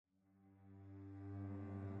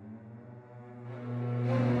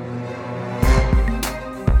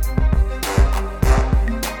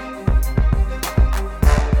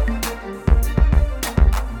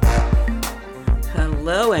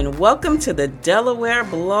welcome to the Delaware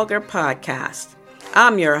Blogger Podcast.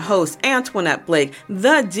 I'm your host, Antoinette Blake,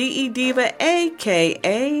 the DE Diva,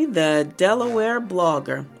 aka the Delaware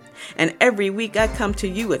Blogger. And every week I come to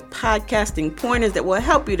you with podcasting pointers that will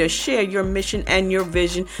help you to share your mission and your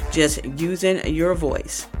vision just using your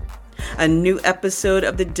voice. A new episode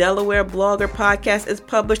of the Delaware Blogger Podcast is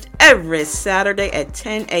published every Saturday at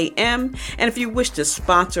 10 a.m. And if you wish to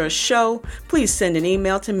sponsor a show, please send an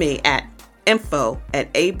email to me at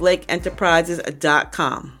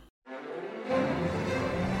info@ablakeenterprises.com.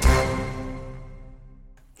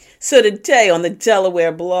 So today on the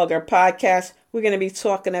Delaware Blogger Podcast, we're going to be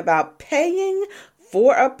talking about paying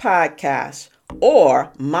for a podcast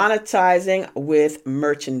or monetizing with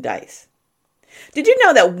merchandise. Did you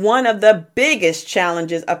know that one of the biggest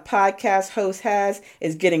challenges a podcast host has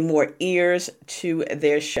is getting more ears to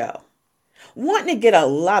their show? Wanting to get a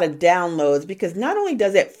lot of downloads because not only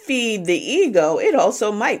does it feed the ego, it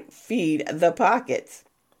also might feed the pockets.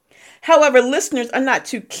 However, listeners are not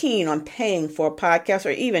too keen on paying for a podcast or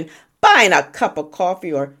even buying a cup of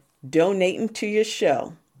coffee or donating to your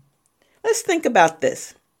show. Let's think about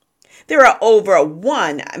this. There are over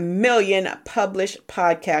 1 million published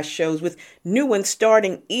podcast shows with new ones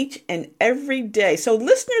starting each and every day. So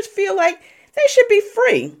listeners feel like they should be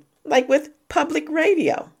free, like with public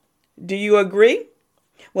radio. Do you agree?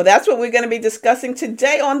 Well, that's what we're going to be discussing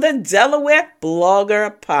today on the Delaware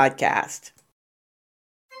Blogger Podcast.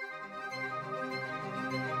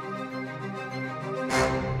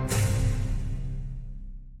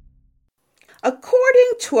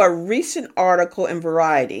 According to a recent article in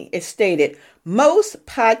Variety, it stated most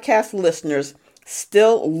podcast listeners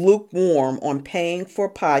still lukewarm on paying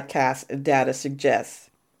for podcasts, data suggests.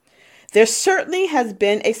 There certainly has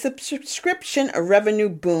been a subscription revenue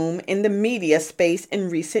boom in the media space in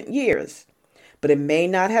recent years, but it may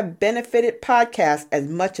not have benefited podcasts as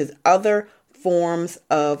much as other forms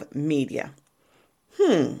of media.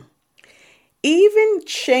 Even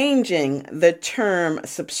changing the term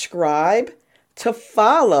subscribe to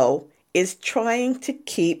follow is trying to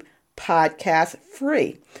keep podcasts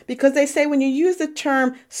free, because they say when you use the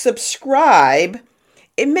term subscribe,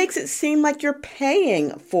 it makes it seem like you're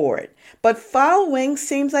paying for it. But following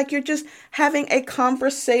seems like you're just having a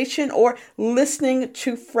conversation or listening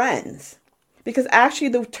to friends. Because actually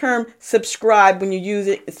the term subscribe, when you use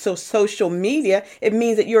it, so social media, it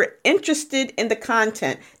means that you're interested in the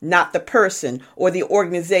content, not the person or the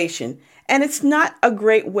organization. And it's not a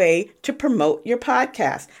great way to promote your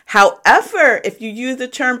podcast. However, if you use the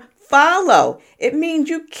term follow, it means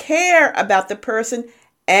you care about the person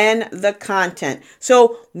and the content.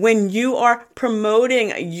 So when you are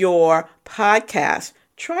promoting your podcast,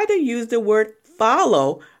 try to use the word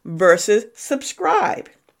follow versus subscribe.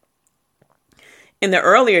 In the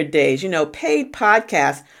earlier days, paid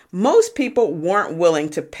podcasts, most people weren't willing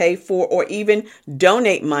to pay for or even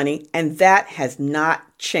donate money, and that has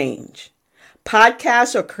not changed.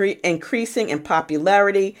 Podcasts are increasing in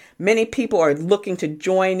popularity. Many people are looking to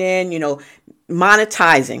join in,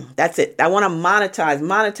 monetizing. That's it. I want to monetize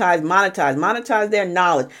their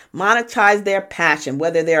knowledge, monetize their passion,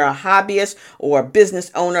 whether they're a hobbyist or a business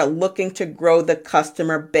owner looking to grow the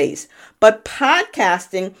customer base. But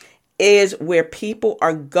podcasting is where people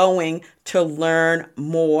are going to learn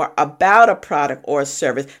more about a product or a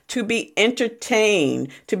service, to be entertained,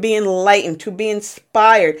 to be enlightened, to be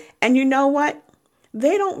inspired. And you know what?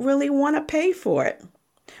 They don't really want to pay for it.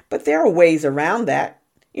 But there are ways around that.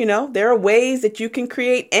 There are ways that you can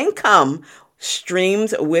create income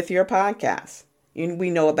streams with your podcast. We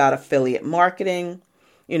know about affiliate marketing,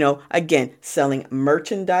 again, selling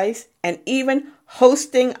merchandise and even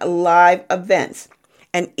hosting live events.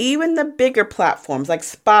 And even the bigger platforms like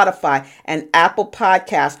Spotify and Apple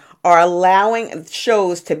Podcasts are allowing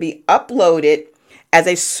shows to be uploaded as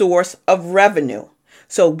a source of revenue.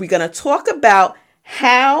 So we're going to talk about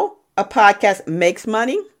how a podcast makes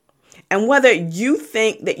money and whether you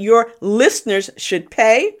think that your listeners should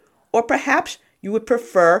pay, or perhaps you would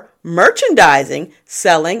prefer merchandising,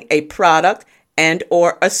 selling a product and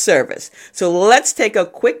or a service. So let's take a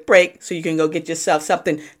quick break so you can go get yourself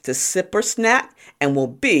something to sip or snack, and we'll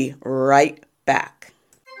be right back.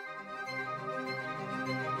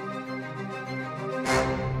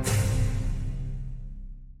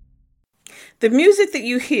 The music that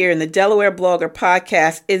you hear in the Delaware Blogger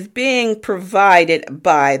Podcast is being provided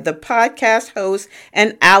by the podcast host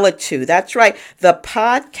and Alitu. That's right, the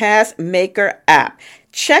Podcast Maker app.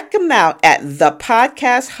 Check them out at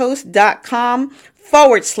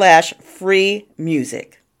thepodcasthost.com/free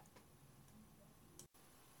music.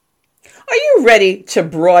 Are you ready to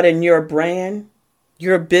broaden your brand,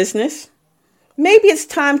 your business? Maybe it's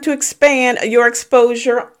time to expand your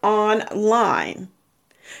exposure online.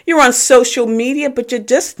 You're on social media, but you're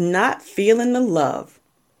just not feeling the love.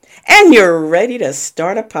 And you're ready to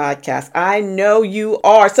start a podcast. I know you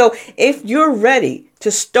are. So if you're ready to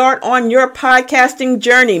start on your podcasting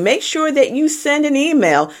journey, make sure that you send an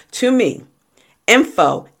email to me,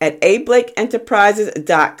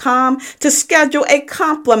 info@ablakeenterprises.com, to schedule a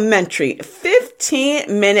complimentary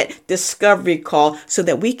 15-minute discovery call so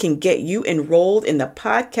that we can get you enrolled in the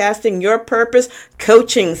Podcasting Your Purpose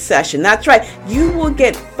coaching session. That's right. You will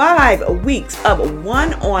get 5 weeks of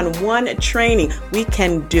one-on-one training. We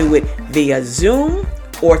can do it via Zoom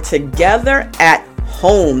or together at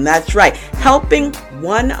home. That's right. Helping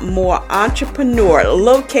one more entrepreneur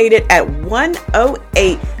located at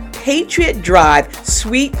 108 Patriot Drive,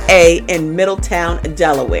 Suite A in Middletown,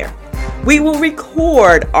 Delaware. We will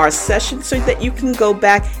record our sessions so that you can go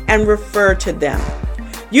back and refer to them.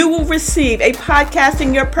 You will receive a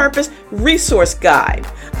Podcasting Your Purpose resource guide,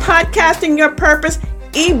 Podcasting Your Purpose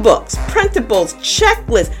ebooks, printables,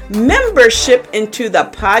 checklists, membership into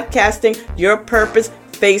the Podcasting Your Purpose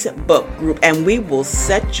Facebook group, and we will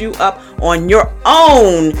set you up on your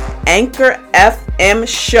own Anchor FM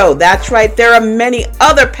show. That's right. There are many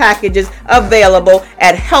other packages available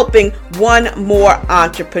at Helping One More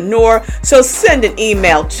Entrepreneur. So send an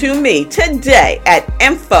email to me today at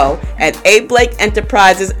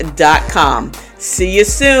info@ablakeenterprises.com. See you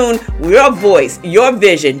soon. Your voice, your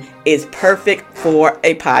vision is perfect for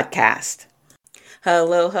a podcast.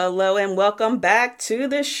 Hello, and welcome back to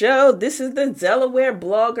the show. This is the Delaware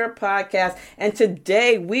Blogger Podcast, and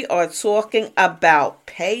today we are talking about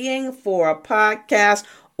paying for a podcast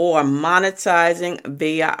or monetizing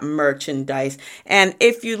via merchandise. And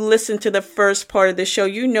if you listen to the first part of the show,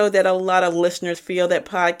 you know that a lot of listeners feel that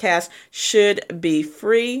podcasts should be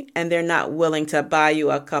free and they're not willing to buy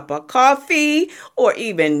you a cup of coffee or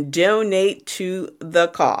even donate to the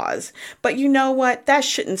cause. But you know what? That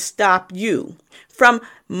shouldn't stop you from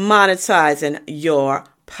monetizing your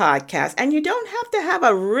podcast. And you don't have to have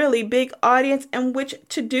a really big audience in which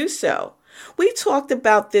to do so. We talked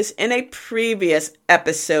about this in a previous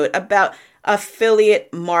episode about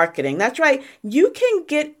affiliate marketing. That's right. You can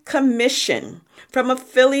get commission from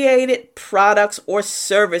affiliated products or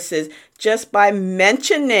services just by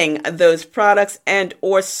mentioning those products and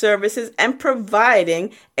or services and providing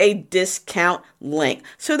a discount link.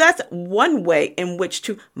 So that's one way in which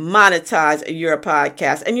to monetize your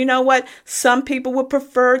podcast. And you know what? Some people would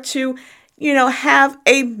prefer to have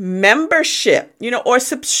a membership, or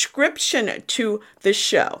subscription to the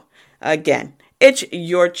show. Again, it's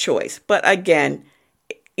your choice. But again,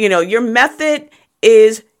 your method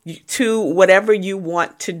is to whatever you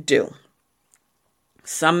want to do.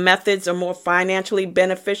 Some methods are more financially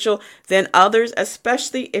beneficial than others,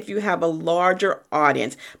 especially if you have a larger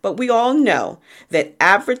audience. But we all know that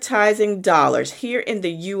advertising dollars here in the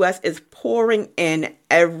U.S. is pouring in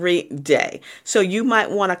every day. So you might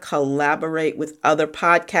want to collaborate with other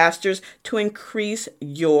podcasters to increase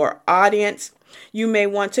your audience. You may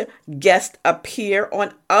want to guest appear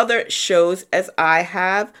on other shows as I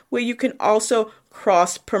have, where you can also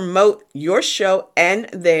cross-promote your show and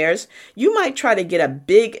theirs. You might try to get a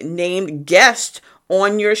big name guest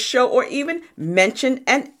on your show or even mention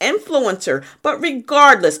an influencer. But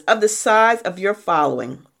regardless of the size of your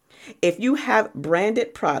following, if you have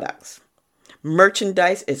branded products,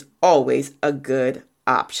 merchandise is always a good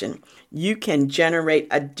option. You can generate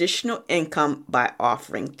additional income by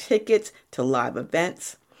offering tickets to live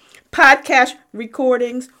events, podcast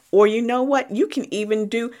recordings, or you know what? You can even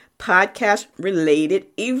do podcast related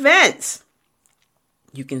events.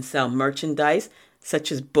 You can sell merchandise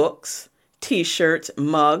such as books, t-shirts,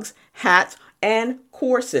 mugs, hats, and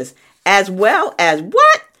courses, as well as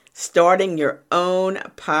what? Starting your own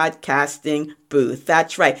podcasting booth.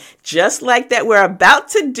 That's right. Just like that we're about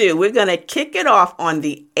to do, we're going to kick it off on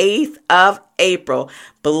the 8th of April.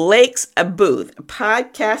 Blake's Booth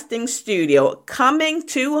Podcasting Studio coming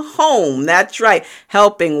to home. That's right.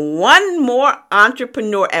 Helping one more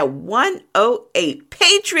entrepreneur at 108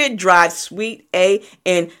 Patriot Drive, Suite A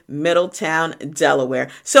in Middletown, Delaware.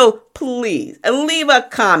 So please leave a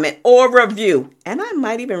comment or review, and I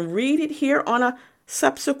might even read it here on a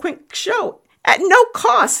subsequent show at no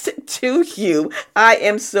cost to you. I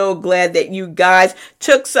am so glad that you guys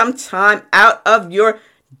took some time out of your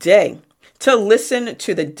day to listen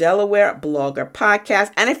to the Delaware Blogger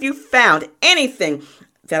Podcast. And if you found anything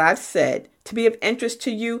that I've said to be of interest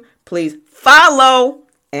to you, please follow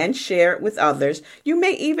and share it with others. You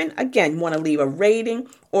may even, again, want to leave a rating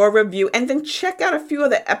or review, and then check out a few of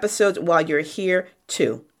the episodes while you're here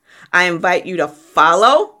too. I invite you to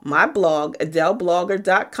follow my blog,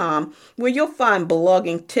 AdeleBlogger.com, where you'll find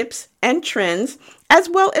blogging tips and trends, as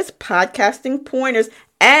well as podcasting pointers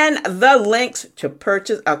and the links to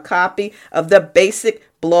purchase a copy of the Basic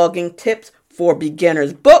Blogging Tips for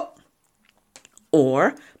Beginners book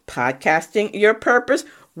or Podcasting Your Purpose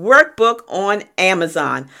workbook on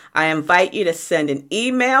Amazon. I invite you to send an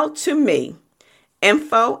email to me,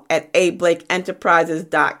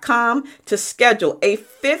 info@ablakeenterprises.com, to schedule a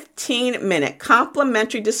 15-minute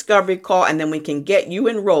complimentary discovery call, and then we can get you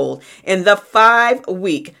enrolled in the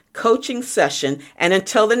 5-week coaching session. And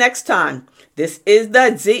until the next time, this is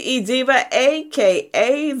the DE Diva,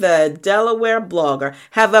 aka the Delaware Blogger.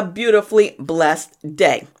 Have a beautifully blessed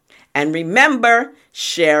day. And remember,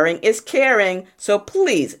 sharing is caring. So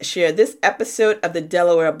please share this episode of the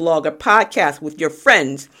Delaware Blogger podcast with your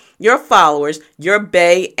friends, your followers, your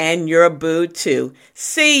bae, and your boo too.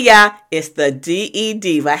 See ya. It's the DE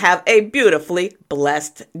Diva. Have a beautifully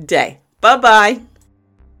blessed day. Bye-bye.